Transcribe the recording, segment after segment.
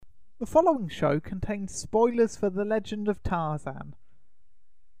The following show contains spoilers for The Legend of Tarzan.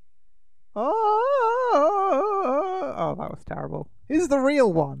 Oh, that was terrible. Here's the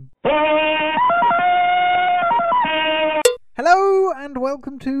real one. Hello, and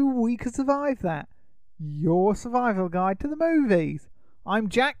welcome to We Could Survive That, your survival guide to the movies. I'm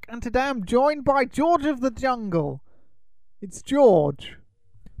Jack, and today I'm joined by George of the Jungle. It's George.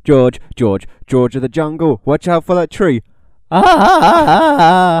 George of the jungle, watch out for that tree. Watch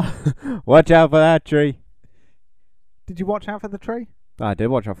out for that tree. Did you watch out for the tree? I did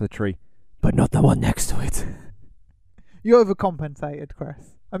watch out for the tree, but not the one next to it. You overcompensated,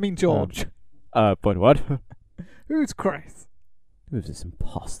 Chris. I mean, George. But what? Who's Chris? Who's this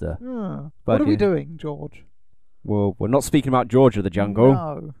imposter? What are we doing, George? Well, we're not speaking about George of the jungle.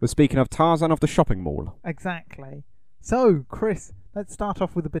 No. We're speaking of Tarzan of the shopping mall. Exactly. So, Chris, let's start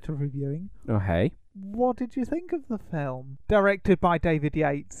off with a bit of reviewing. Oh, hey. What did you think of the film? Directed by David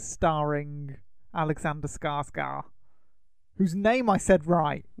Yates, starring Alexander Skarsgård, whose name I said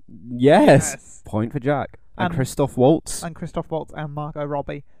right. Yes. Point for Jack. And Christoph Waltz. And Christoph Waltz and Margot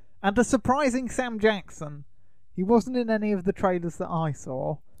Robbie. And a surprising Sam Jackson. He wasn't in any of the trailers that I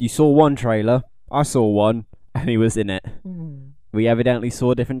saw. You saw one trailer. I saw one. And he was in it. We evidently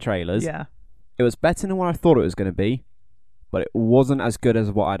saw different trailers. Yeah. It was better than what I thought it was going to be. But it wasn't as good as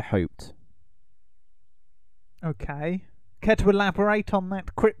what I'd hoped. Okay. Care to elaborate on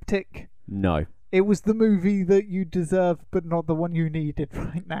that cryptic? No. It was the movie that you deserved, but not the one you needed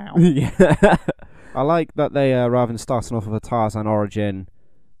right now. Yeah. I like that they, rather than starting off with a Tarzan origin,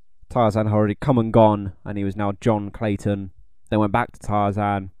 Tarzan had already come and gone, and he was now John Clayton. Then went back to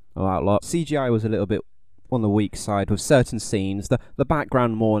Tarzan, all that lot. CGI was a little bit on the weak side with certain scenes, the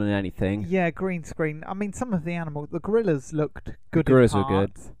background more than anything. Yeah, green screen. I mean, some of the animals, the gorillas looked good. The gorillas were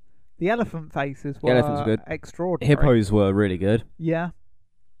good. The elephant faces were good. extraordinary. Hippos were really good. Yeah.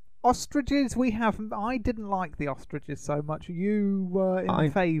 Ostriches, I didn't like the ostriches so much. You were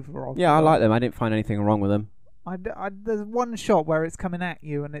in favour of them. Yeah, I like them. I didn't find anything wrong with them. There's one shot where it's coming at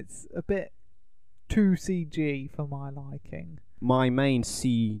you and it's a bit too CG for my liking. My main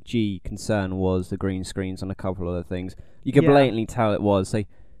CG concern was the green screens on a couple of other things. You could blatantly tell it was. It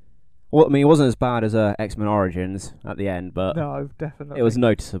wasn't as bad as X-Men Origins at the end, but no, definitely it was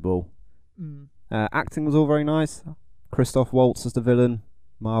noticeable. Acting was all very nice. Christoph Waltz as the villain,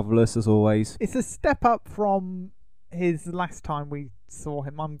 marvellous as always. It's a step up from his last time we saw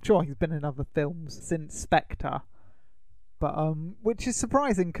him. I'm sure he's been in other films since Spectre, but which is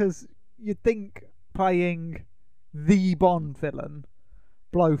surprising because you'd think playing the Bond villain,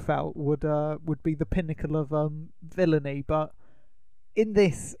 Blofeld, would be the pinnacle of villainy, but in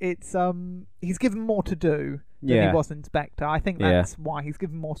this, it's he's given more to do than he was in Spectre. I think that's why he's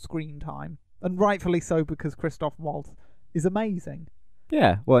given more screen time, and rightfully so, because Christoph Waltz is amazing.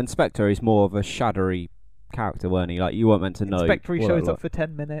 Yeah, well, in Spectre, he's more of a shadowy character, weren't he? Like, you weren't meant to know. In Spectre, he shows up for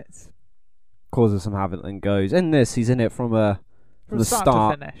 10 minutes, causes some havoc, and goes. In this, he's in it from the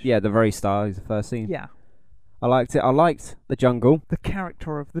start to finish. Yeah, the very start. He's the first scene. Yeah. I liked it. I liked the jungle. The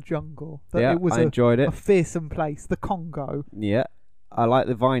character of the jungle. I enjoyed it. A fearsome place. The Congo. Yeah. I like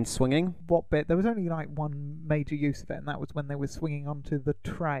the vine swinging. What bit? There was only one major use of it, and that was when they were swinging onto the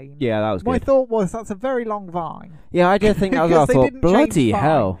train. Yeah, that was good. My thought was, that's a very long vine. Yeah, I did think that was. I thought, bloody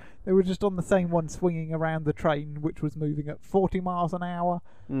hell. They were just on the same one swinging around the train, which was moving at 40 miles an hour.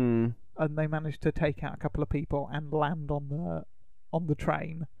 And they managed to take out a couple of people and land on the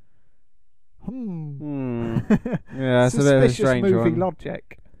train. Yeah, it's a bit of a strange movie one.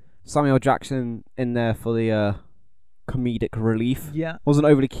 Logic. Samuel Jackson in there for the comedic relief. Yeah. Wasn't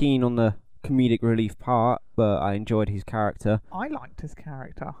overly keen on the comedic relief part, but I enjoyed his character. I liked his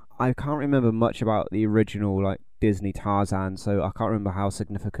character. I can't remember much about the original Disney Tarzan, so I can't remember how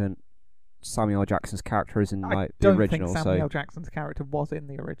significant Samuel Jackson's character is in the original. I don't think Samuel Jackson's character was in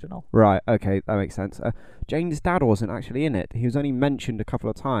the original. Right, okay, that makes sense. Jane's dad wasn't actually in it. He was only mentioned a couple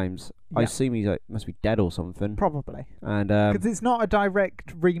of times. Yeah. I assume he's must be dead or something. Probably. And because it's not a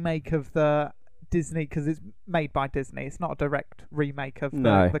direct remake of the Disney, because it's made by Disney. It's not a direct remake of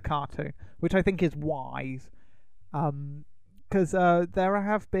the cartoon, which I think is wise. Because there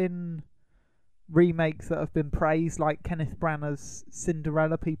have been remakes that have been praised, like Kenneth Branagh's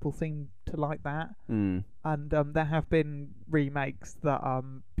Cinderella. People seem to like that. And there have been remakes that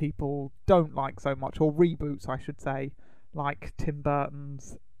people don't like so much, or reboots I should say, like Tim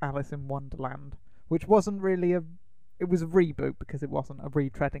Burton's Alice in Wonderland, which wasn't really it was a reboot because it wasn't a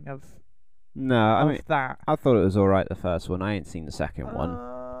retreading of that. I thought it was alright, the first one. I ain't seen the second one.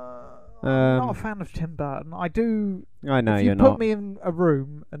 I'm not a fan of Tim Burton. I know you're not. If you put me in a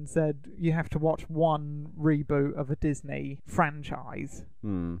room and said you have to watch one reboot of a Disney franchise,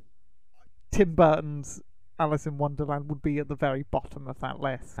 Tim Burton's Alice in Wonderland would be at the very bottom of that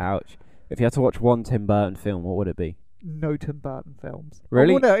list. Ouch. If you had to watch one Tim Burton film, what would it be? No Tim Burton films.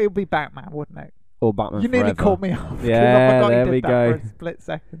 Really? Oh, no, it would be Batman, wouldn't it? Or Batman You Forever. nearly caught me off. Yeah, I forgot there you did we that go. for a split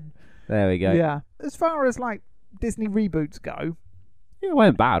second. There we go. Yeah. As far as like Disney reboots go, It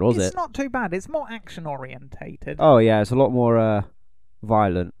wasn't bad, was it's it? not too bad. It's more action orientated. Oh yeah, it's a lot more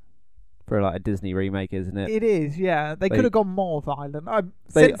violent for like a Disney remake, isn't it? It is, yeah. They could have gone more violent.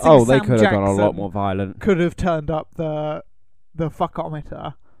 They Sam could have gone a lot Jackson more violent. Could have turned up the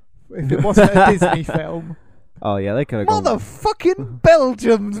fuckometer if it wasn't a Disney film. Oh yeah, they could have gone. Motherfucking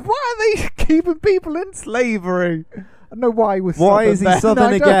Belgians! Why are they keeping people in slavery? I don't know why he was. Why is he then.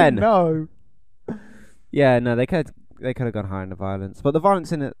 Southern I again? No. Yeah, no, they could have gone higher in the violence, but the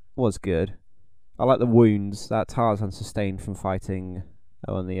violence in it was good. I like the wounds that Tarzan sustained from fighting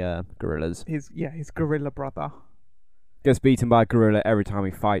on the gorillas. His gorilla brother. Gets beaten by a gorilla every time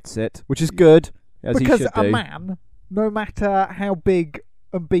he fights it, which is good, as because he should a do. man, no matter how big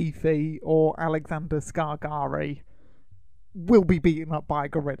and beefy or Alexander Skarsgård, will be beaten up by a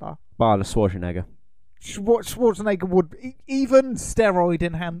gorilla. By the Schwarzenegger. Schwarzenegger would, even steroid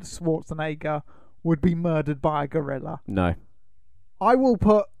enhanced Schwarzenegger would be murdered by a gorilla. No. I will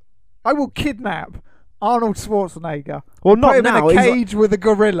kidnap Arnold Schwarzenegger. Well, not put him now. in a cage with a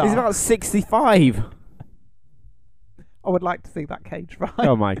gorilla. He's about 65. I would like to see that cage fight.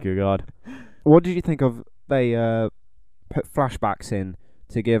 Oh my good god. What did you think of they put flashbacks in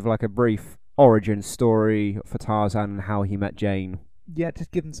to give like a brief origin story for Tarzan and how he met Jane? Yeah,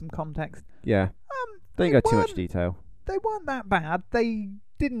 just give them some context. Yeah. Don't go too much detail. They weren't that bad. They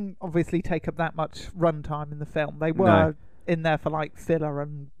didn't obviously take up that much runtime in the film. They were in there for like filler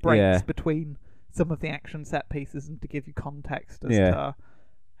and breaks between some of the action set pieces and to give you context as to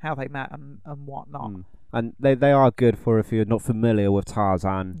how they met and whatnot. And they are good for if you're not familiar with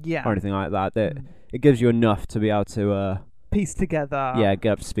Tarzan or anything like that. It gives you enough to be able to piece together. Yeah,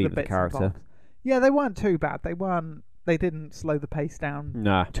 get up to speed with the character. Yeah, they weren't too bad. They didn't slow the pace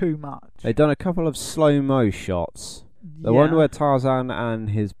down too much. They've done a couple of slow-mo shots. The one where Tarzan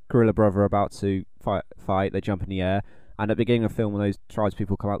and his gorilla brother are about to fight, they jump in the air. And at the beginning of the film, when those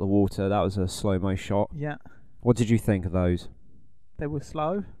tribespeople come out of the water, that was a slow-mo shot. Yeah. What did you think of those? They were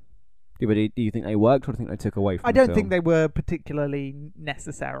slow. Do you think they worked, or do you think they took away from I the film? don't think they were particularly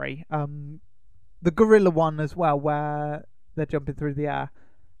necessary. The gorilla one as well, where they're jumping through the air,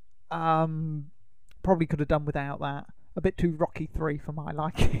 probably could have done without that. A bit too Rocky 3 for my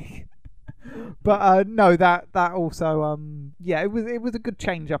liking. But no, that also it was a good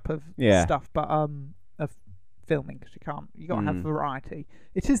change up of stuff, but of filming, because you got to have variety.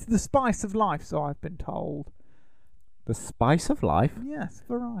 It is the spice of life, so I've been told. The spice of life? Yes,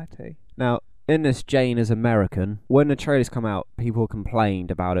 variety. Now, in this, Jane is American. When the trailers come out, people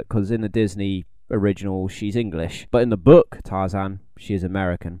complained about it because in the Disney original, she's English, but in the book Tarzan, she is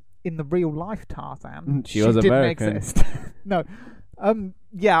American. In the real life Tarzan, she was didn't American. Exist. No.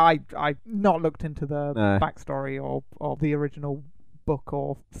 I not looked into the backstory or the original book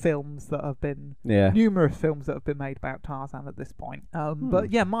or films that have been numerous films that have been made about Tarzan at this point.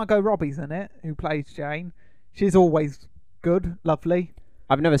 But yeah, Margot Robbie's in it, who plays Jane. She's always good, lovely.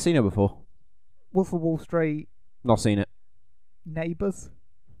 I've never seen her before. Wolf of Wall Street. Not seen it. Neighbours.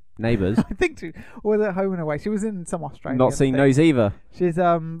 I think she was at Home and Away. She was in some Australian Not seen those either. She's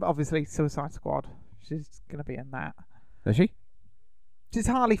obviously Suicide Squad. She's gonna be in that. Is she? She's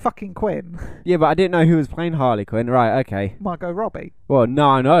Harley fucking Quinn. Yeah, but I didn't know who was playing Harley Quinn. Right, okay. Margot Robbie. Well, no,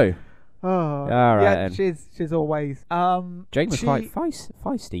 I know. Oh, all right. Yeah, then. She's always. Jane was quite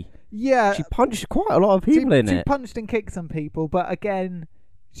feisty. Yeah, she punched quite a lot of people in it. She punched and kicked some people, but again,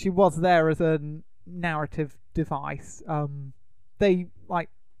 she was there as a narrative device. They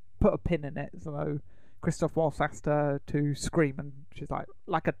put a pin in it, so Christoph Waltz asked her to scream, and she's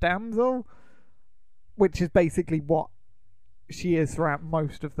like a damsel, which is basically what she is throughout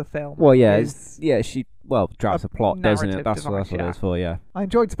most of the film. Well, she drives a plot, doesn't it? That's device, what it's for. Yeah. I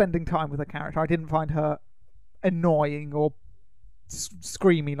enjoyed spending time with her character. I didn't find her annoying or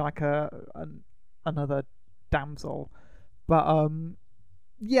screaming like another damsel, but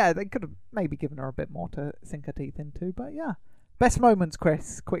they could have maybe given her a bit more to sink her teeth into. But yeah, best moments,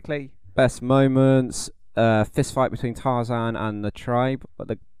 Chris, quickly. Best moments: fist fight between Tarzan and the tribe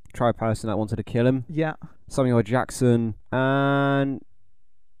person that wanted to kill him. Yeah. Samuel L. Jackson, and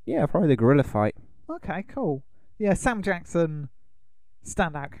probably the gorilla fight. Okay, cool. Yeah, Sam Jackson,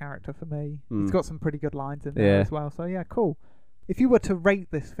 standout character for me. He's got some pretty good lines in there as well. So yeah, cool. If you were to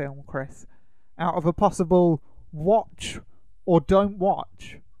rate this film, Chris, out of a possible watch or don't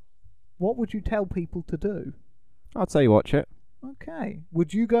watch, what would you tell people to do? I'd say watch it. Okay.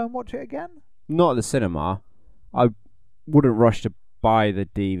 Would you go and watch it again? Not at the cinema. I wouldn't rush to buy the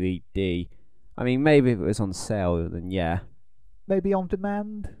DVD. I mean, maybe if it was on sale, then yeah. Maybe on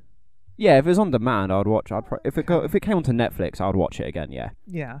demand? Yeah, if it was on demand, I'd watch. If it came onto Netflix, I would watch it again. Yeah.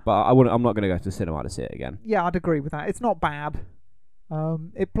 Yeah. But I wouldn't. I'm not going to go to the cinema to see it again. Yeah, I'd agree with that. It's not bad.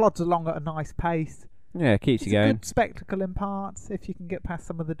 It plods along at a nice pace. Yeah, it keeps It's you a going. good spectacle in parts if you can get past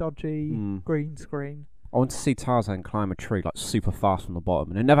some of the dodgy green screen. I want to see Tarzan climb a tree like super fast from the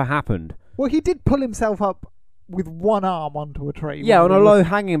bottom, and it never happened. Well, he did pull himself up with one arm onto a tree. Yeah, on a low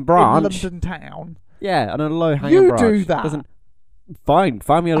hanging branch. In London town. Yeah, on a low hanging branch. You do that. Find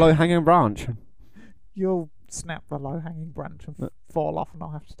me a low hanging branch. You'll snap the low hanging branch and fall off, and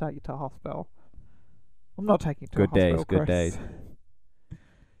I'll have to take you to hospital. I'm not taking you to hospital. Good days.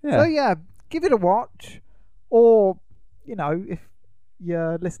 Yeah. So yeah, give it a watch, or if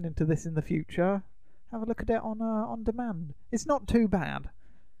you're listening to this in the future, have a look at it on demand. It's not too bad.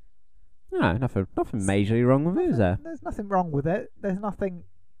 No, nothing majorly wrong with it, is there? There's nothing wrong with it. There's nothing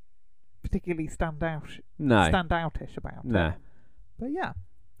particularly standoutish about it. But yeah.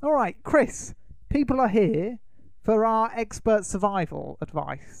 All right, Chris. People are here for our expert survival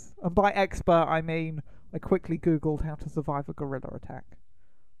advice, and by expert I mean I quickly Googled how to survive a gorilla attack.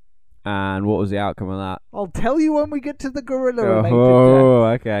 And what was the outcome of that? I'll tell you when we get to the gorilla-related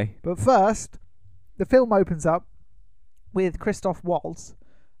death. Okay. But first, the film opens up with Christoph Waltz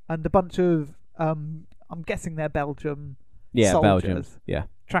and a bunch of, I'm guessing they're Belgium soldiers. Belgium. Yeah.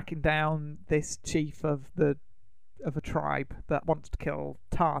 Tracking down this chief of a tribe that wants to kill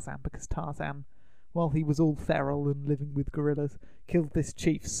Tarzan, because Tarzan, while he was all feral and living with gorillas, killed this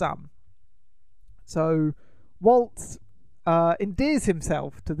chief's son. So Waltz endears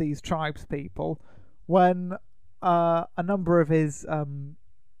himself to these tribespeople when a number of his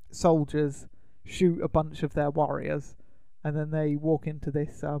soldiers shoot a bunch of their warriors, and then they walk into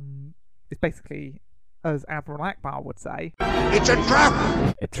this. It's basically, as Avril Akbar would say, "It's a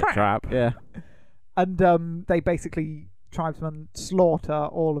trap." It's a trap. Yeah. And they basically, tribesmen slaughter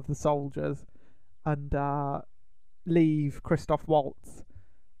all of the soldiers and leave Christoph Waltz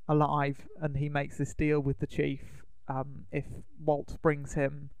alive, and he makes this deal with the chief. If Waltz brings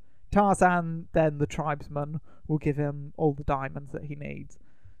him Tarzan, then the tribesmen will give him all the diamonds that he needs.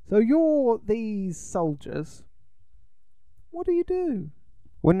 So you're these soldiers. What do you do?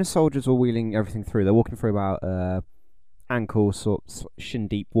 When the soldiers were wheeling everything through, they're walking through about ankle shin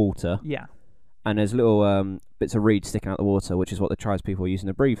deep water. Yeah. And there's little bits of reed sticking out the water, which is what the tribespeople are using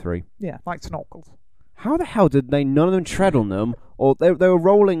to breathe through. Yeah, like snorkels. How the hell did none of them tread on them? Or they were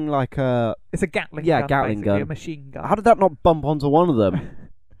rolling like a... It's a Gatling gun. Yeah, Gatling gun. A machine gun. How did that not bump onto one of them?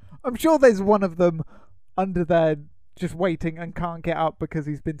 I'm sure there's one of them under there just waiting and can't get up because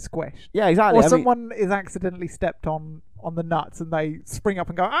he's been squished. Yeah, exactly. Or someone is accidentally stepped on the nuts and they spring up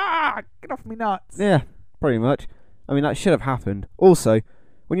and go, get off me nuts. Yeah, pretty much. I mean, that should have happened. Also,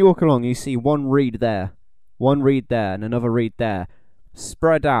 when you walk along, you see one reed there, and another reed there,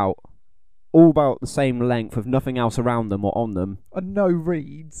 spread out, all about the same length with nothing else around them or on them. And no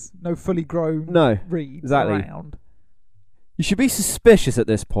reeds, no fully grown reeds around. You should be suspicious at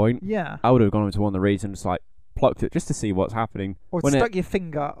this point. Yeah. I would have gone into one of the reeds and just plucked it just to see what's happening. Or stuck your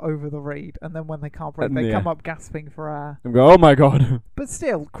finger over the reed, and then when they can't breathe, they come up gasping for air. And go, oh my god. But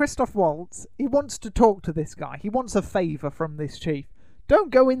still, Christoph Waltz, he wants to talk to this guy. He wants a favour from this chief.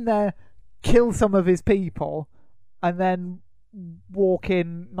 Don't go in there, kill some of his people, and then walk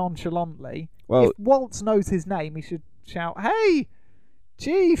in nonchalantly. Well, if Waltz knows his name, he should shout, "Hey,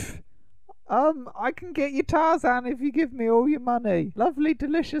 chief! I can get you Tarzan if you give me all your money. Lovely,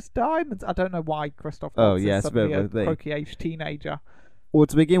 delicious diamonds." I don't know why Christoph Waltz is suddenly a croaky-aged teenager. Well,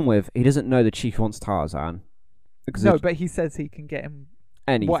 to begin with, he doesn't know the chief wants Tarzan. No, but he says he can get him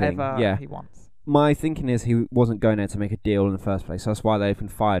anything, whatever he wants. My thinking is he wasn't going there to make a deal in the first place. That's why they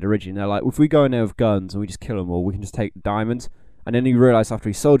opened fired originally. They're like, if we go in there with guns and we just kill them all, we can just take the diamonds. And then he realised after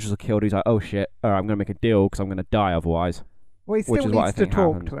his soldiers are killed, he's like, oh shit, alright, I'm going to make a deal because I'm going to die otherwise. Well, he still needs to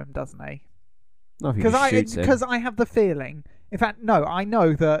talk to him, doesn't he? No, because I have the feeling, in fact, no, I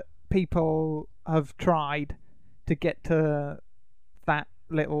know that people have tried to get to that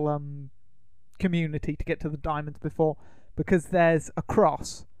little community to get to the diamonds before, because there's a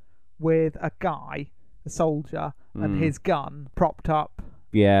cross with a guy, a soldier, and his gun propped up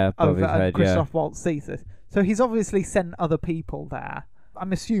above his head. Christoph Waltz sees this. So he's obviously sent other people there.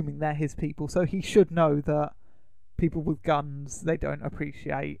 I'm assuming they're his people, so he should know that people with guns they don't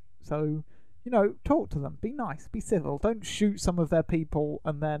appreciate. So, talk to them. Be nice. Be civil. Don't shoot some of their people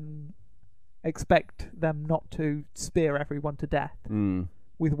and then expect them not to spear everyone to death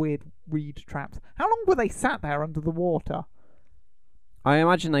with weird reed traps. How long were they sat there under the water? I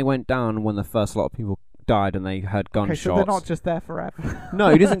imagine they went down when the first lot of people died and they heard gunshots. Okay, so they're not just there forever. No,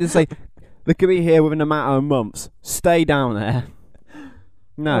 he doesn't just say, they could be here within a matter of months. Stay down there.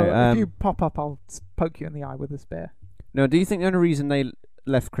 No. Well, if you pop up, I'll poke you in the eye with a spear. No, do you think the only reason they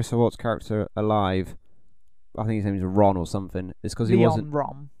left Christopher Waltz's character alive, I think his name is Ron or something, is because he wasn't...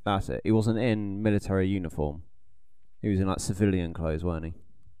 Rom. That's it. He wasn't in military uniform. He was in like civilian clothes, weren't he?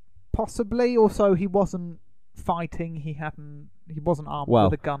 Possibly. Also, he wasn't fighting. He wasn't armed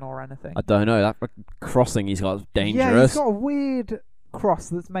with a gun or anything. I don't know. That crossing he's got is dangerous. Yeah, he's got a weird cross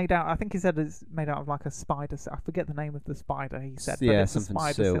that's made out. I think he said it's made out of like a spider. I forget the name of the spider. He said, but it's something a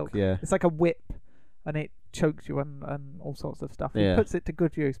spider silk. Yeah, it's like a whip, and it chokes you and all sorts of stuff. Yeah. He puts it to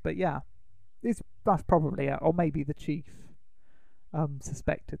good use. But yeah, that's probably it. Or maybe the chief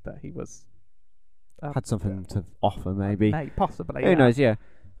suspected that he was had something to offer. Maybe possibly. Who knows? Yeah.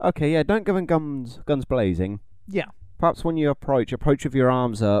 Okay. Yeah. Don't give him guns blazing. Yeah. Perhaps when you approach with your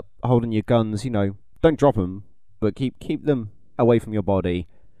arms up, holding your guns. Don't drop them, but keep them away from your body,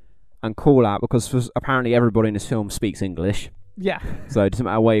 and call out, because apparently everybody in this film speaks English. Yeah. So it doesn't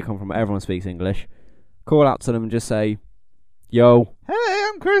matter where you come from, everyone speaks English. Call out to them and just say, "Yo, hey,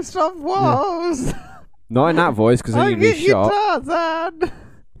 I'm Christoph Waltz." Yeah. Not in that voice, because then you'd be shot. Tarzan.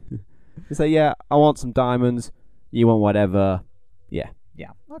 You say, "Yeah, I want some diamonds. You want whatever." Yeah.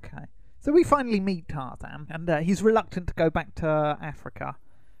 Yeah. Okay. So we finally meet Tarzan, and he's reluctant to go back to Africa,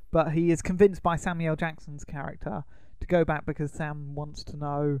 but he is convinced by Samuel Jackson's character to go back because Sam wants to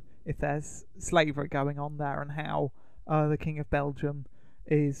know if there's slavery going on there and how the King of Belgium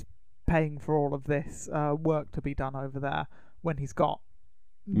is paying for all of this work to be done over there when he's got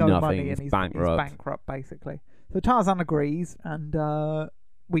no money and he's bankrupt, basically. So Tarzan agrees, and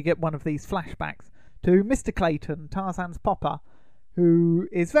we get one of these flashbacks to Mr. Clayton, Tarzan's papa, who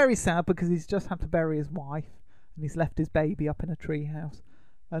is very sad because he's just had to bury his wife and he's left his baby up in a treehouse.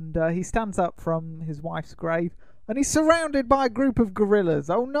 And he stands up from his wife's grave and he's surrounded by a group of gorillas.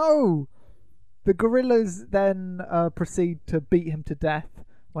 Oh no! The gorillas then proceed to beat him to death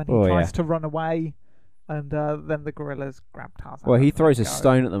when he tries to run away. And then the gorillas grab Tarzan. Well, he throws a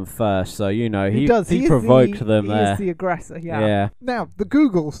stone at them first, so he does. He provoked them there. He is the aggressor, yeah. Now, the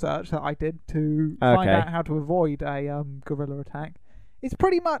Google search that I did to find out how to avoid a gorilla attack, it's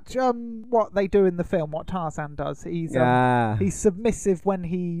pretty much what they do in the film, what Tarzan does. He's submissive when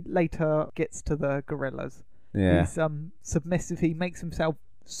he later gets to the gorillas. Yeah. He's submissive. He makes himself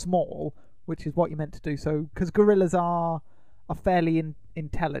small, which is what you're meant to do. So, because gorillas are fairly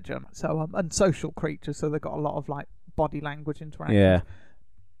intelligent, so and social creatures, so they've got a lot of like body language interactions. Yeah.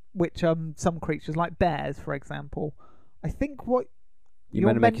 Which some creatures, like bears, for example, I think what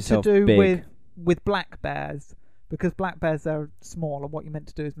you're meant to do big. with black bears, because black bears are small, and what you're meant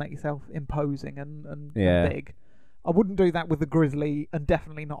to do is make yourself imposing and big. I wouldn't do that with a grizzly, and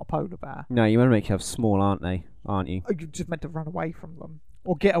definitely not a polar bear. No, you want to make yourself small, aren't you? You're just meant to run away from them.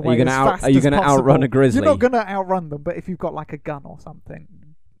 Or get away Are you going to outrun a grizzly? You're not going to outrun them, but if you've got like a gun or something,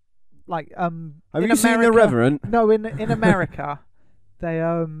 like have you seen The Revenant? No, in America,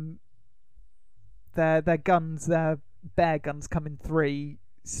 their guns, their bear guns, come in 3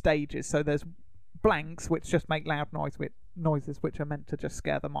 stages. So there's blanks, which just make loud noises, which are meant to just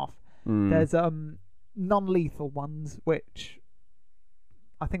scare them off. There's non-lethal ones, which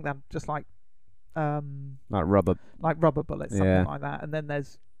I think they're just like rubber bullets, something like that. And then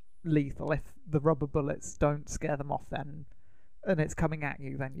there's lethal. If the rubber bullets don't scare them off, then and it's coming at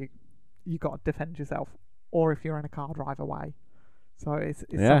you, then you got to defend yourself. Or if you're in a car, drive away. So it's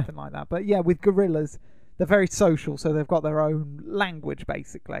something like that. But yeah, with gorillas, they're very social, so they've got their own language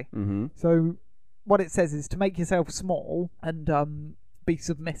basically. Mm-hmm. So what it says is to make yourself small and be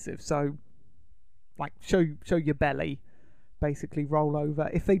submissive. So like show your belly, basically roll over.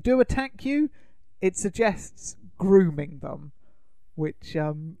 If they do attack you, it suggests grooming them, which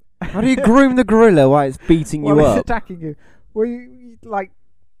how do you groom the gorilla while it's beating you up? It's attacking you. Well, you like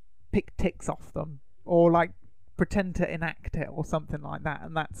pick ticks off them, or like pretend to enact it, or something like that,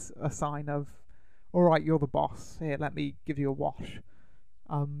 and that's a sign of, all right, you're the boss. Here, let me give you a wash.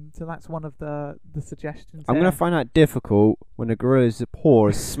 So that's one of the suggestions. I'm going to find that difficult when a gorilla's paw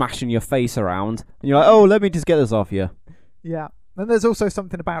is smashing your face around, and you're like, oh, let me just get this off you. Yeah. And there's also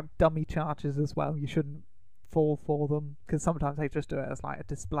something about dummy charges as well. You shouldn't fall for them, because sometimes they just do it as like a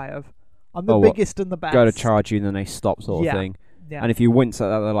display of, I'm the biggest and the best. Go to charge you and then they stop, sort of thing. Yeah. And if you wince at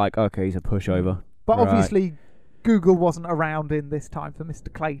that, they're like, okay, he's a pushover. But obviously, Google wasn't around in this time for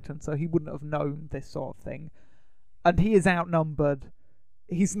Mr. Clayton, so he wouldn't have known this sort of thing. And he is outnumbered.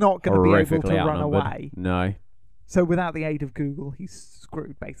 He's not going to be able to run away. No. So without the aid of Google, he's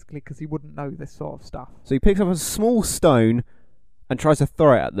screwed, basically, because he wouldn't know this sort of stuff. So he picks up a small stone and tries to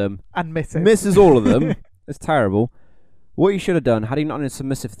throw it at them. And misses. Misses all of them. It's terrible. What he should have done, had he not done a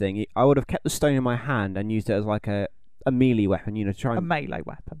submissive thing, I would have kept the stone in my hand and used it as like a melee weapon, you know, try and... A melee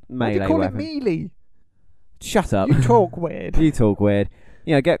weapon. Melee Why do you call weapon. it melee? Shut up. You talk weird. You talk weird.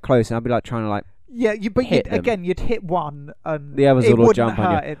 You know, get close and I'd be like trying to like... Yeah, but hit you'd hit one and the others it will all wouldn't jump on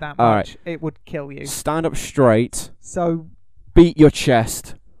you. hurt it that All much. right. It would kill you. Stand up straight. So... Beat your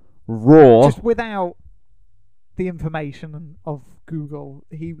chest. Roar. Just without the information of Google,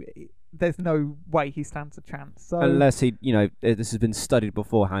 there's no way he stands a chance. So unless he, you know, this has been studied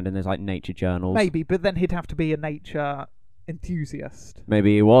beforehand and there's like nature journals. Maybe, but then he'd have to be a nature enthusiast.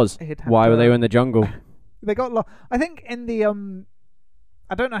 Maybe he was. Why were they in the jungle? They got I think in the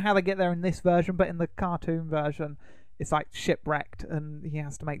I don't know how they get there in this version, but in the cartoon version, it's like shipwrecked, and he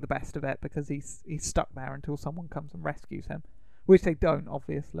has to make the best of it because he's stuck there until someone comes and rescues him, which they don't,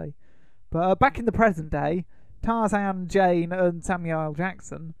 obviously. But back in the present day, Tarzan, Jane, and Samuel L.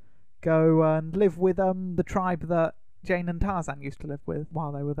 Jackson go and live with the tribe that Jane and Tarzan used to live with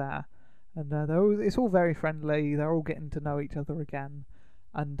while they were there, and it's all very friendly. They're all getting to know each other again,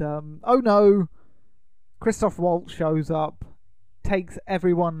 and oh no, Christoph Waltz shows up, takes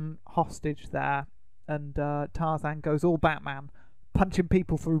everyone hostage there, and Tarzan goes all Batman, punching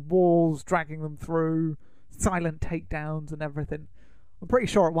people through walls, dragging them through, silent takedowns and everything. I'm pretty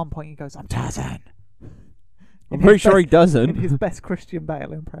sure at one point he goes, "I'm Tarzan." I'm pretty sure he doesn't. In his best Christian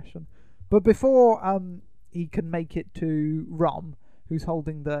Bale impression. But before he can make it to Rom, who's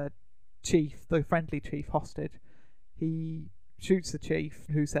holding the friendly chief, hostage, he shoots the chief,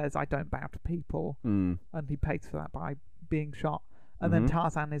 who says, "I don't bow to people," and he pays for that by being shot. And then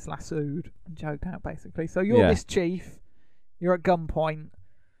Tarzan is lassoed and choked out, basically. So you're this chief, you're at gunpoint.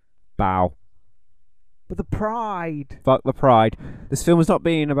 Bow. But the pride. Fuck the pride. This film is not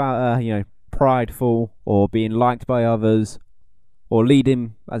being about, prideful or being liked by others or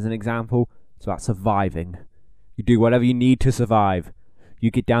leading as an example. It's about surviving. You do whatever you need to survive.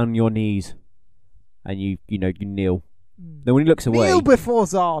 You get down on your knees and you kneel. Then when he looks away... Kneel before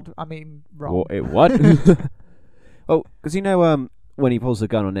Zod. I mean, Rom. What? Oh, because when he pulls the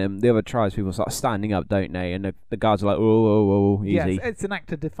gun on him, the other tribes people start standing up, don't they? And the guards are like, whoa, easy. Yes, it's an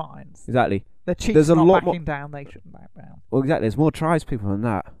act of defiance. Exactly. The chief's not backing down, they shouldn't back down. Well, exactly. There's more tribes people than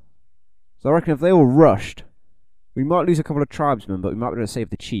that. So I reckon if they all rushed, we might lose a couple of tribesmen, but we might be able to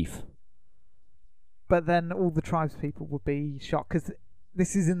save the chief. But then all the tribespeople would be shot, because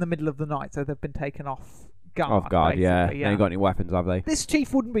this is in the middle of the night, so they've been taken off guard. Off guard, yeah. They ain't got any weapons, have they? This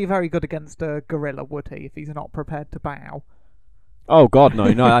chief wouldn't be very good against a gorilla, would he, if he's not prepared to bow? Oh, God, no.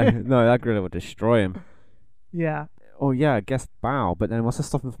 That gorilla would destroy him. Yeah. Oh, yeah, I guess bow, but then what's to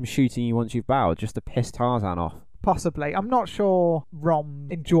stop him from shooting you once you've bowed? Just to piss Tarzan off. Possibly. I'm not sure Rom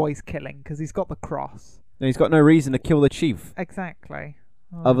enjoys killing, because he's got the cross. No, he's got no reason to kill the chief. Exactly.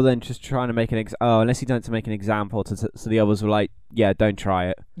 Oh. Other than just trying to make unless he done to make an example, so the others were like, yeah, don't try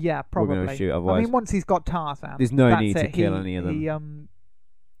it. Yeah, probably. We're going to shoot otherwise. I mean, once he's got Tarzan, there's no need to kill any of them.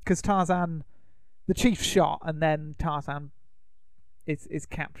 Because Tarzan, the chief's shot, and then Tarzan is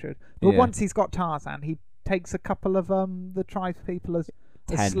captured. But once he's got Tarzan, he takes a couple of the tribespeople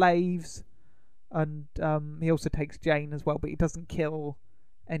as slaves, and he also takes Jane as well, but he doesn't kill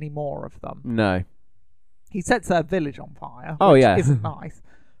any more of them. No. He sets their village on fire. Oh, which yeah. isn't nice.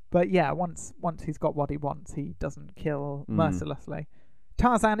 But yeah, once he's got what he wants, he doesn't kill mercilessly.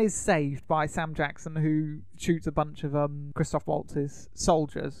 Tarzan is saved by Sam Jackson, who shoots a bunch of Christoph Waltz's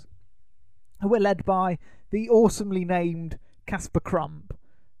soldiers, who are led by the awesomely named Casper Crump,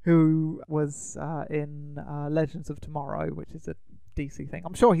 who was in Legends of Tomorrow, which is a DC thing.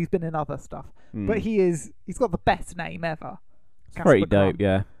 I'm sure he's been in other stuff, but he's got the best name ever. It's pretty dope,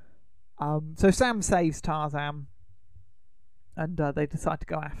 yeah. So Sam saves Tarzan, and they decide to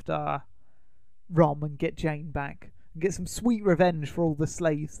go after Rom and get Jane back and get some sweet revenge for all the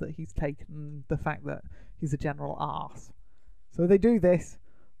slaves that he's taken and the fact that he's a general arse. So they do this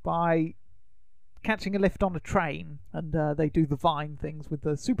by catching a lift on a train, and they do the vine things with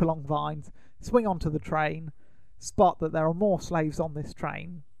the super long vines, swing onto the train, spot that there are more slaves on this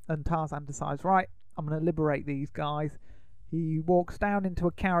train, and Tarzan decides, right, I'm going to liberate these guys. He walks down into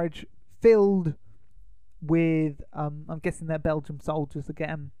a carriage filled with, I'm guessing they're Belgian soldiers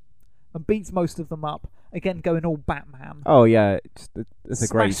again, and beats most of them up, again going all Batman. Oh yeah, it's a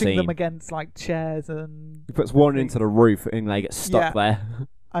great scene. Smashing them against like chairs and... He puts one into the roof and they get stuck there.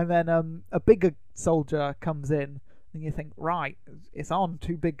 And then a bigger soldier comes in, and you think, right, it's on.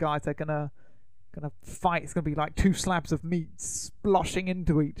 Two big guys are gonna fight. It's gonna be like two slabs of meat sploshing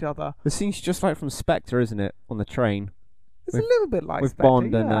into each other. The scene's just like from Spectre, isn't it? On the train. It's a little bit like with Spectre,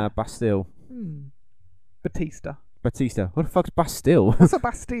 Bond and Bastille. Batista. Batista. What the fuck's Bastille? What's a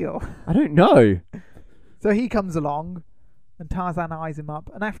Bastille? I don't know. So he comes along, and Tarzan eyes him up,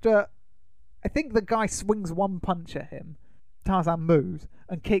 and after, I think the guy swings one punch at him, Tarzan moves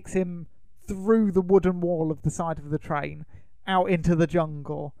and kicks him through the wooden wall of the side of the train, out into the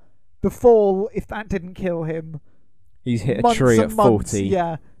jungle. Before, if that didn't kill him, he's hit a tree at 40.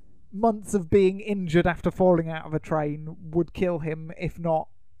 Yeah, months of being injured after falling out of a train would kill him. If not,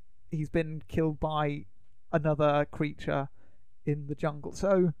 he's been killed by another creature in the jungle.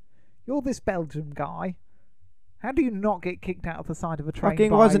 So, you're this Belgian guy. How do you not get kicked out of the side of a train?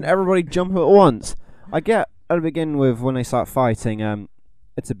 Fucking why doesn't everybody jump at once? I get at the beginning with when they start fighting,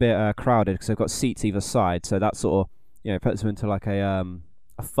 it's a bit crowded because they've got seats either side, so that sort of puts them into like a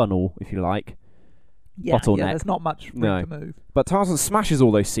funnel, if you like. Yeah, bottleneck. There's not much room to move. But Tarzan smashes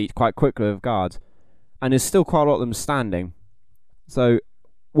all those seats quite quickly with guards, and there's still quite a lot of them standing. So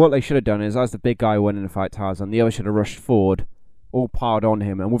what they should have done is, as the big guy went in to fight Tarzan, the other should have rushed forward, all piled on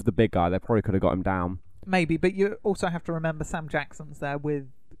him, and with the big guy, they probably could have got him down. Maybe, but you also have to remember Sam Jackson's there with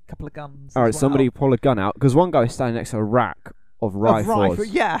a couple of guns. All right, somebody pull a gun out, because one guy is standing next to a rack of rifles.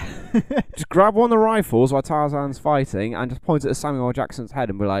 Yeah. Just grab one of the rifles while Tarzan's fighting, and just point it at Samuel L. Jackson's head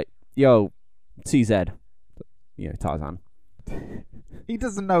and be like, "Yo, TZ." Tarzan. He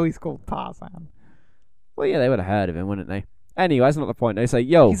doesn't know he's called Tarzan. Well, yeah, they would have heard of him, wouldn't they? Anyway, that's not the point. They say,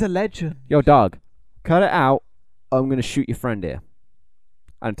 "Yo, he's a legend. Yo, dog, cut it out. I'm going to shoot your friend here."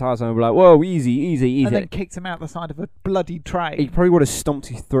 And Tarzan would be like, "Whoa, easy. And then kicks him out the side of a bloody train. He probably would have stomped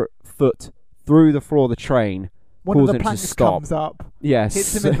his foot through the floor of the train. One of the planks comes up,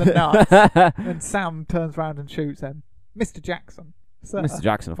 hits him in the nuts, and Sam turns around and shoots him. Mr. Jackson. Sir, Mr.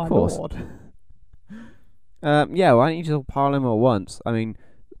 Jackson, of my course. Lord. Why don't you just all pile him at once? I mean,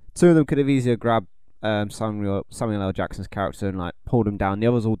 two of them could have easily grabbed Samuel L. Jackson's character and like pulled him down. The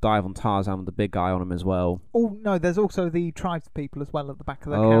others all dive on Tarzan with the big guy on him as well. Oh no, there's also the tribespeople as well at the back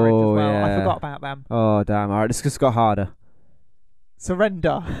of the carriage as well. Yeah. I forgot about them. Oh damn! All right, this just got harder.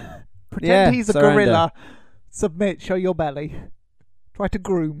 Surrender. Pretend he's a gorilla. Submit. Show your belly. Try to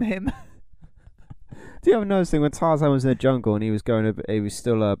groom him. Do you ever notice when Tarzan was in the jungle and he was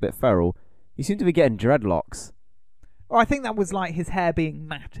still a bit feral? He seemed to be getting dreadlocks. Well, I think that was like his hair being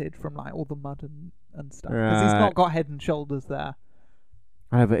matted from like all the mud and stuff. Because he's not got head and shoulders there.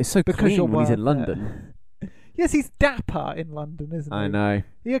 I know, but it's so clean when he's in London. Yes, he's dapper in London, isn't he? I know.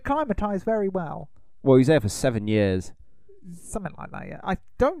 He acclimatised very well. Well, he's there for 7 years. Something like that, yeah. I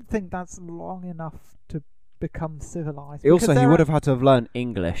don't think that's long enough to become civilised. He would have had to have learned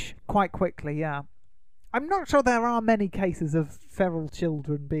English. Quite quickly, yeah. I'm not sure there are many cases of feral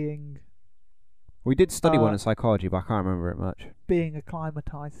children being... We did study one in psychology, but I can't remember it much. Being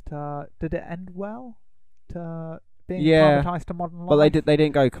acclimatised to... Did it end well? To being acclimatised to modern life? But they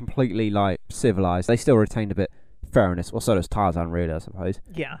didn't go completely, like, civilised. They still retained a bit fairness. Well, so does Tarzan, really, I suppose.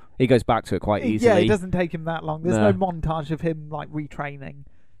 Yeah. He goes back to it quite easily. Yeah, it doesn't take him that long. There's no montage of him, like, retraining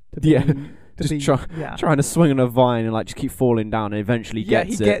to be... trying to swing on a vine and, like, just keep falling down and eventually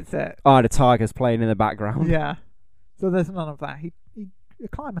gets it. Yeah, he gets it. The tiger's playing in the background. Yeah. So there's none of that. He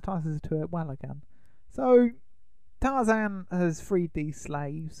acclimatises to it well again. So, Tarzan has freed these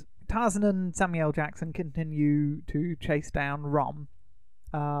slaves. Tarzan and Samuel Jackson continue to chase down Rom,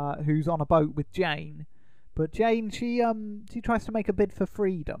 who's on a boat with Jane. But Jane, she tries to make a bid for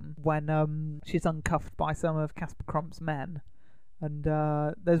freedom when she's uncuffed by some of Casper Crump's men. And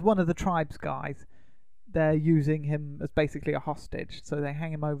there's one of the tribes guys. They're using him as basically a hostage, so they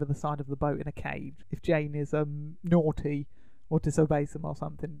hang him over the side of the boat in a cage. If Jane is naughty or disobeys them or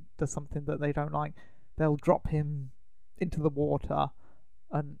something, does something that they don't like, they'll drop him into the water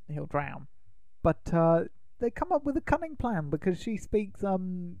and he'll drown. But they come up with a cunning plan because she speaks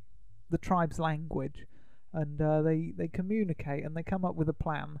the tribe's language, and they communicate and they come up with a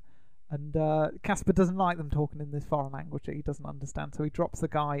plan. And Casper doesn't like them talking in this foreign language that he doesn't understand, so he drops the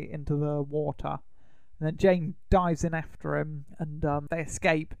guy into the water. And then Jane dives in after him, and they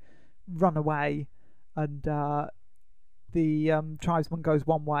escape, run away, and the tribesman goes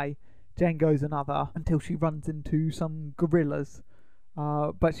one way, Jane goes another, until she runs into some gorillas.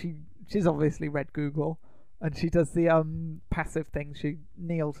 But she's obviously read Google, and she does the passive thing. She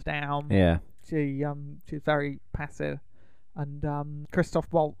kneels down. Yeah. She's very passive. And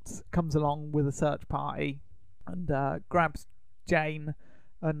Christoph Waltz comes along with a search party and grabs Jane,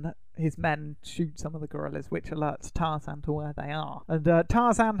 and his men shoot some of the gorillas, which alerts Tarzan to where they are. And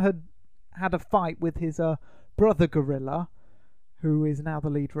Tarzan had a fight with his brother gorilla, who is now the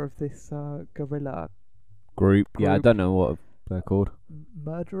leader of this gorilla group. Yeah, I don't know what they're called.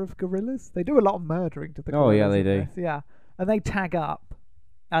 Murder of gorillas? They do a lot of murdering to the gorillas. Oh, yeah, they do. Yeah. And they tag up.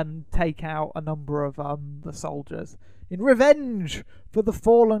 and take out a number of the soldiers in revenge for the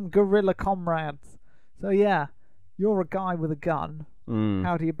fallen gorilla comrades. So yeah, you're a guy with a gun.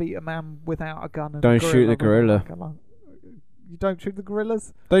 How do you beat a man without a gun? And don't shoot the gorilla. You don't shoot the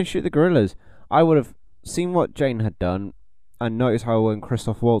gorillas? Don't shoot the gorillas. I would have seen what Jane had done and noticed how when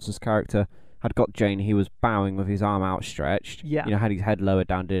Christoph Waltz's character had got Jane, he was bowing with his arm outstretched. Yeah. You know, had his head lowered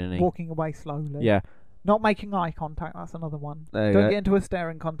down, didn't he? Walking away slowly. Yeah. Not making eye contact, that's another one. Don't get into a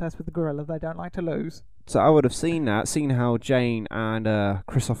staring contest with the gorilla, they don't like to lose. So I would have seen that, seen how Jane and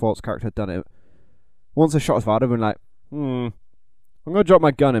Christoph Waltz's character had done it. Once the shot was fired, I'd been like, I'm going to drop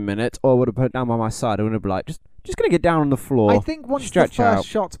my gun a minute, or I would have put it down by my side. I would have been like, just going to get down on the floor. I think once the first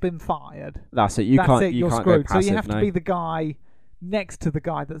shot's been fired, that's it. You're screwed. Go passive, so you have to be the guy next to the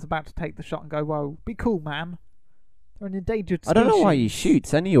guy that's about to take the shot and go, whoa, be cool, man. They're an endangered species. I don't know why he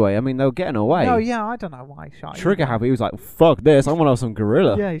shoots anyway. I mean, they were getting away. No, yeah, I don't know why he shot. Trigger happy. He was like, fuck this, I want to have some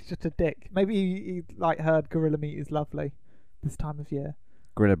gorilla. Yeah, he's just a dick. Maybe he like heard gorilla meat is lovely this time of year.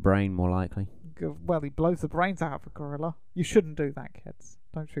 Gorilla brain, more likely. Well, he blows the brains out of a gorilla. You shouldn't do that, kids.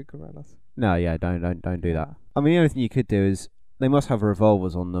 Don't shoot gorillas. No, yeah, don't do that. I mean, the only thing you could do is they must have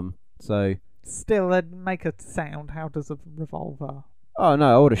revolvers on them, so... Still, they'd make a sound. How does a revolver... Oh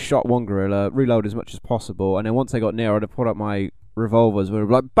no, I would have shot one gorilla, reload as much as possible, and then once they got near, I'd have pulled out my revolvers, would have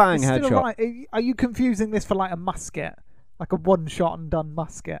like bang, it's headshot. Right. Are you confusing this for like a musket, like a one-shot and done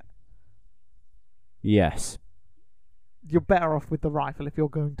musket? Yes. You're better off with the rifle if you're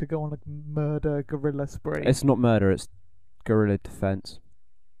going to go on a murder gorilla spree. It's not murder; it's guerrilla defense.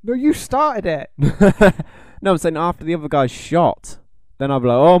 No, you started it. No, I'm saying after the other guy's shot, then I'll be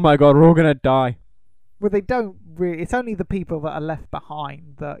like, oh my god, we're all gonna die. Well, they don't really. It's only the people that are left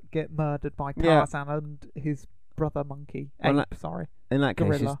behind that get murdered by Tarzan and his brother monkey. Sorry. In that case,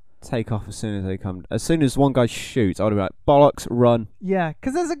 gorilla. just take off as soon as they come. As soon as one guy shoots, I would be like, bollocks, run. Yeah,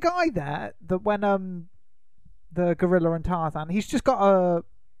 because there's a guy there that when the gorilla and Tarzan, he's just got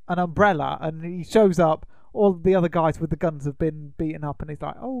an umbrella and he shows up. All the other guys with the guns have been beaten up, and he's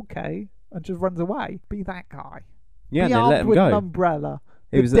like, oh, okay, and just runs away. Be that guy. Yeah, Be they let him with go. An umbrella,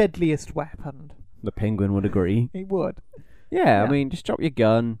 the deadliest weapon. The penguin would agree. He would. Yeah, I mean, just drop your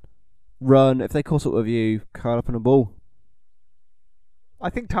gun, run. If they caught up with you, curl up in a ball. I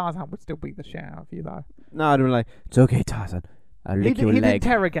think Tarzan would still beat the shit out of you, though. No, I'd be like, it's okay, Tarzan. I'll lick your leg. He'd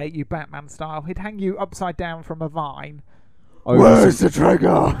interrogate you Batman style. He'd hang you upside down from a vine. Where's the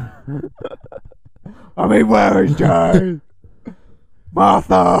trigger? I mean, where is Jane?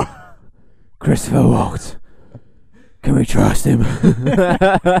 Martha! Christopher Waltz. Can we trust him?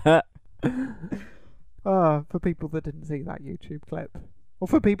 For people that didn't see that YouTube clip. Or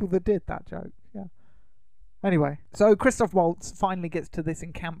for people that did that joke, yeah. Anyway, so Christoph Waltz finally gets to this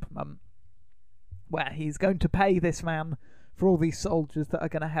encampment where he's going to pay this man for all these soldiers that are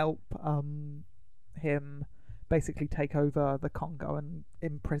going to help him basically take over the Congo and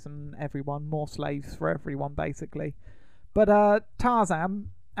imprison everyone, more slaves for everyone, basically. But Tarzan,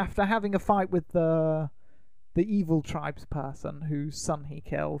 after having a fight with the evil tribes person whose son he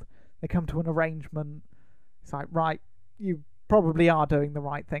killed, they come to an arrangement. It's like, right, you probably are doing the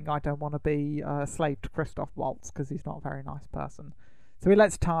right thing. I don't want to be a slave to Christoph Waltz because he's not a very nice person. So he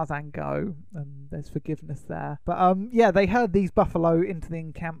lets Tarzan go, and there's forgiveness there. But yeah, they herd these buffalo into the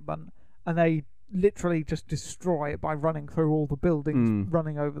encampment, and they literally just destroy it by running through all the buildings,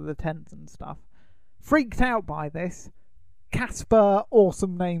 running over the tents and stuff. Freaked out by this, Casper,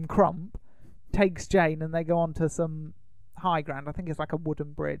 awesome name Crump, takes Jane and they go on to some high ground. I think it's like a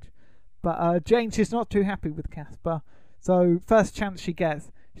wooden bridge. But Jane, she's not too happy with Casper. So first chance she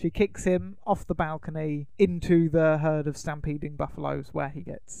gets, she kicks him off the balcony into the herd of stampeding buffaloes where he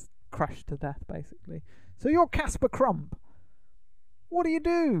gets crushed to death, basically. So you're Casper Crump. What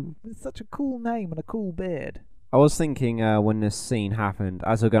do? It's such a cool name and a cool beard. I was thinking when this scene happened,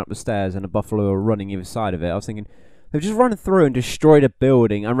 as they were going up the stairs and the buffalo were running either side of it, I was thinking, they've just run through and destroyed a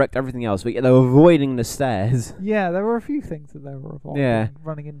building and wrecked everything else, but yet they were avoiding the stairs. Yeah, there were a few things that they were avoiding,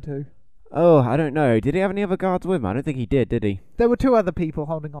 running into. Oh, I don't know. Did he have any other guards with him? I don't think he did he? There were two other people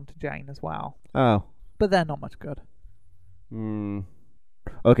holding on to Jane as well. Oh. But they're not much good.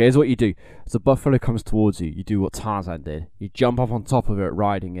 Okay, here's what you do. As the buffalo comes towards you, you do what Tarzan did. You jump up on top of it,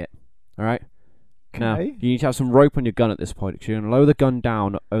 riding it. Alright? Okay. Now, you need to have some rope on your gun at this point, because you're going to lower the gun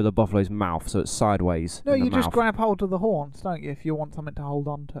down over the buffalo's mouth, so it's sideways. No, you just grab hold of the horns, don't you, if you want something to hold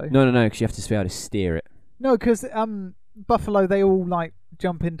on to? No, because you have to be able to steer it. No, because buffalo, they all, like,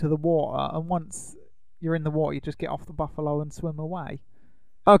 jump into the water, and once you're in the water, you just get off the buffalo and swim away.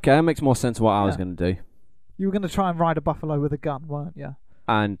 Okay, that makes more sense of what I was going to do. You were going to try and ride a buffalo with a gun, weren't you?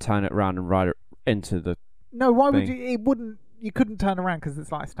 And turn it around and ride it into the... No, why would you... It wouldn't... you couldn't turn around because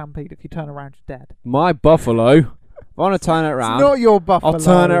it's like a stampede. If you turn around, you're dead. My buffalo. If I want to turn it around, It's not your buffalo. I'll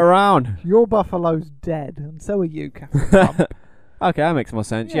turn it around. Your buffalo's dead, and so are you, Captain Crump. Okay, that makes more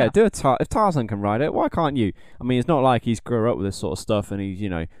sense. Yeah, if Tarzan can ride it, why can't you? I mean, it's not like he's grew up with this sort of stuff and he's,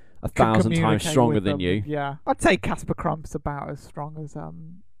 1,000 times stronger than you. Yeah. I'd say Casper Crump's about as strong as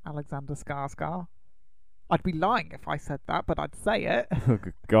Alexander Skarsgård. I'd be lying if I said that, but I'd say it. Oh,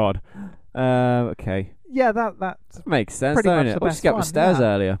 good God. Okay. Yeah, that makes sense, pretty don't much it? the We just best got the stairs one,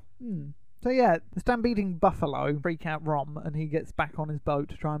 earlier. So yeah, the stampeding buffalo freak out Rom, and he gets back on his boat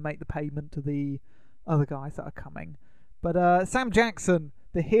to try and make the payment to the other guys that are coming. But Sam Jackson,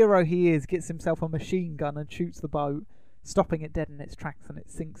 the hero he is, gets himself a machine gun and shoots the boat, stopping it dead in its tracks, and it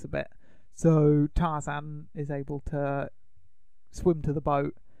sinks a bit. So Tarzan is able to swim to the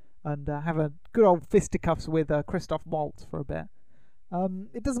boat and have a good old fisticuffs with Christoph Waltz for a bit.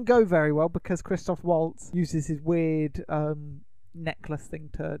 It doesn't go very well because Christoph Waltz uses his weird necklace thing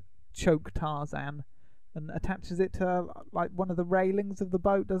to choke Tarzan and attaches it to like one of the railings of the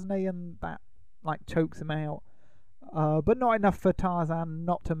boat, doesn't he? And that like chokes him out. But not enough for Tarzan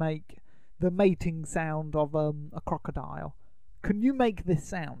not to make the mating sound of a crocodile. Can you make this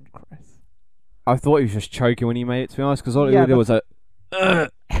sound, Chris? I thought he was just choking when he made it, to be honest, because all he did was a...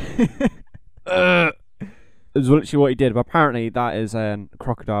 It was literally what he did, but apparently that is a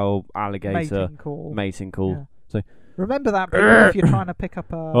crocodile alligator mating call. Yeah. So remember that if you're trying to pick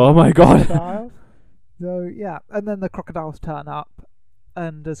up a oh my God. crocodile. So yeah, and then the crocodiles turn up,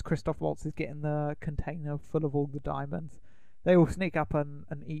 and as Christoph Waltz is getting the container full of all the diamonds, they all sneak up and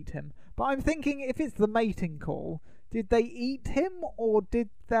eat him. But I'm thinking, if it's the mating call, did they eat him or did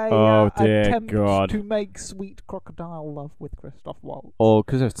they attempt to make sweet crocodile love with Christoph Waltz? Or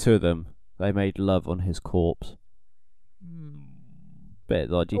because there's two of them, they made love on his corpse. Bit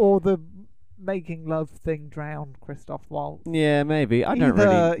dodgy. Or the making love thing drowned Christoph Waltz. Yeah, maybe. I don't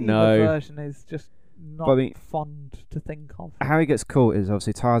really know. Either version is just not fond to think of. How he gets caught is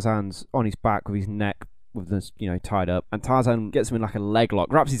obviously Tarzan's on his back with his neck with this, tied up, and Tarzan gets him in like a leg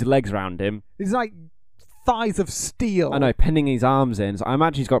lock, wraps his legs around him. He's like thighs of steel. I know, pinning his arms in. So I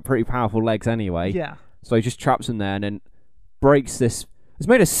imagine he's got pretty powerful legs anyway. Yeah. So he just traps him there and then breaks this. It's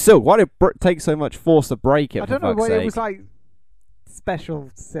made of silk. Why did it take so much force to break it? I don't know. It was like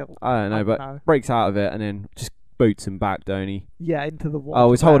special silk. I don't know, breaks out of it and then just boots him back, don't he? Yeah, into the water.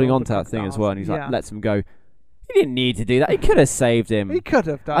 Oh, he's holding on to that thing as well, and he's like, lets him go. He didn't need to do that. He could have saved him. He could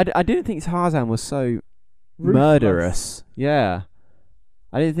have done. I didn't think Tarzan was so ruthless. Murderous. Yeah.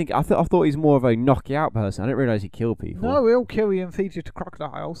 I thought he's more of a knock you out person. I didn't realise he killed people. No, he'll kill you and feed you to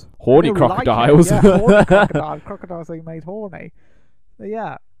crocodiles. Horny crocodiles. Like horny crocodiles. Crocodiles that you made horny. But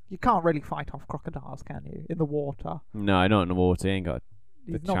yeah, you can't really fight off crocodiles, can you? In the water. No, not in the water. He ain't got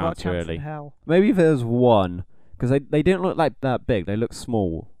a chance really. In hell. Maybe if there's one, because they didn't look like that big. They look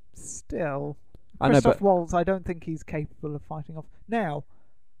small. Still, Christoph Waltz, I don't think he's capable of fighting off. Now,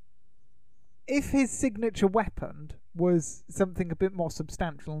 if his signature weapon was something a bit more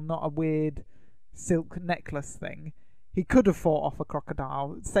substantial, not a weird silk necklace thing, he could have fought off a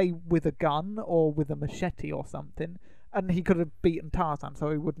crocodile, say with a gun or with a machete or something, and he could have beaten Tarzan,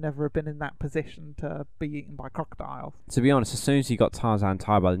 so he would never have been in that position to be eaten by crocodiles. To be honest, as soon as he got Tarzan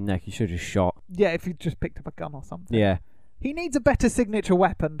tied by the neck, he should have just shot. Yeah, if he just picked up a gun or something. Yeah. He needs a better signature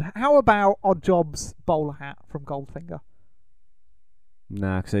weapon. How about Oddjob's bowler hat from Goldfinger?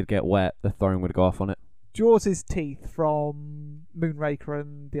 Nah, because it'd get wet. The throwing would go off on it. Jaws' teeth from Moonraker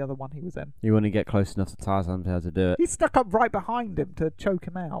and the other one he was in. You wouldn't get close enough to Tarzan to be able to do it. He stuck up right behind him to choke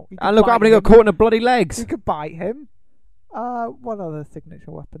him out. And look up, he got caught in the bloody legs. You could bite him. What other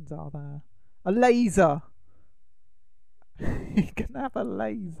signature weapons are there? A laser. He can have a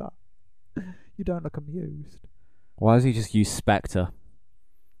laser. You don't look amused. Why does he just use Spectre?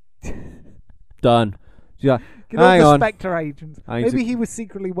 Done. Get hang all on. the Spectre agents. Maybe he was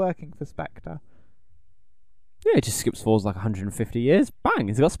secretly working for Spectre. Yeah, it just skips forwards like 150 years. Bang,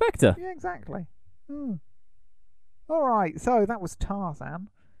 he's got Spectre. Yeah, exactly. Alright, so that was Tarzan.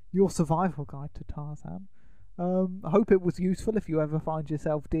 Your survival guide to Tarzan. I hope it was useful if you ever find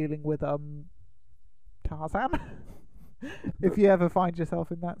yourself dealing with Tarzan. If you ever find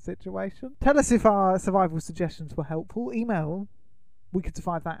yourself in that situation. Tell us if our survival suggestions were helpful. Email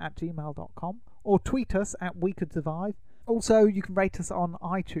wecouldssurvivethat@gmail.com or tweet us at wecouldssurvive. Also, you can rate us on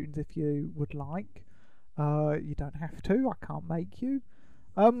iTunes if you would like. You don't have to. I can't make you.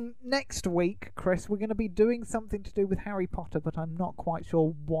 Next week, Chris, we're going to be doing something to do with Harry Potter, but I'm not quite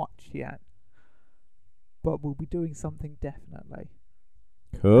sure what yet. But we'll be doing something definitely.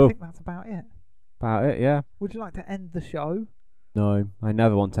 Cool. I think that's about it. About it, yeah. Would you like to end the show? No, I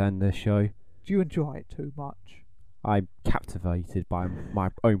never want to end this show. Do you enjoy it too much? I'm captivated by my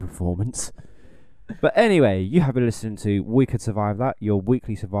own performance. But anyway, you have been listening to We Could Survive That, your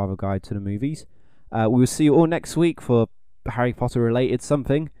weekly survival guide to the movies. We will see you all next week for Harry Potter related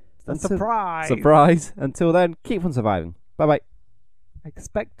something. Surprise! Surprise! Until then, keep on surviving. Bye bye.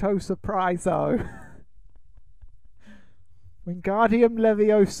 Expecto surpriso. Wingardium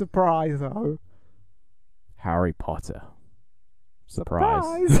Leviosa. Harry Potter.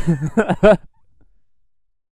 Surprise. Surprise.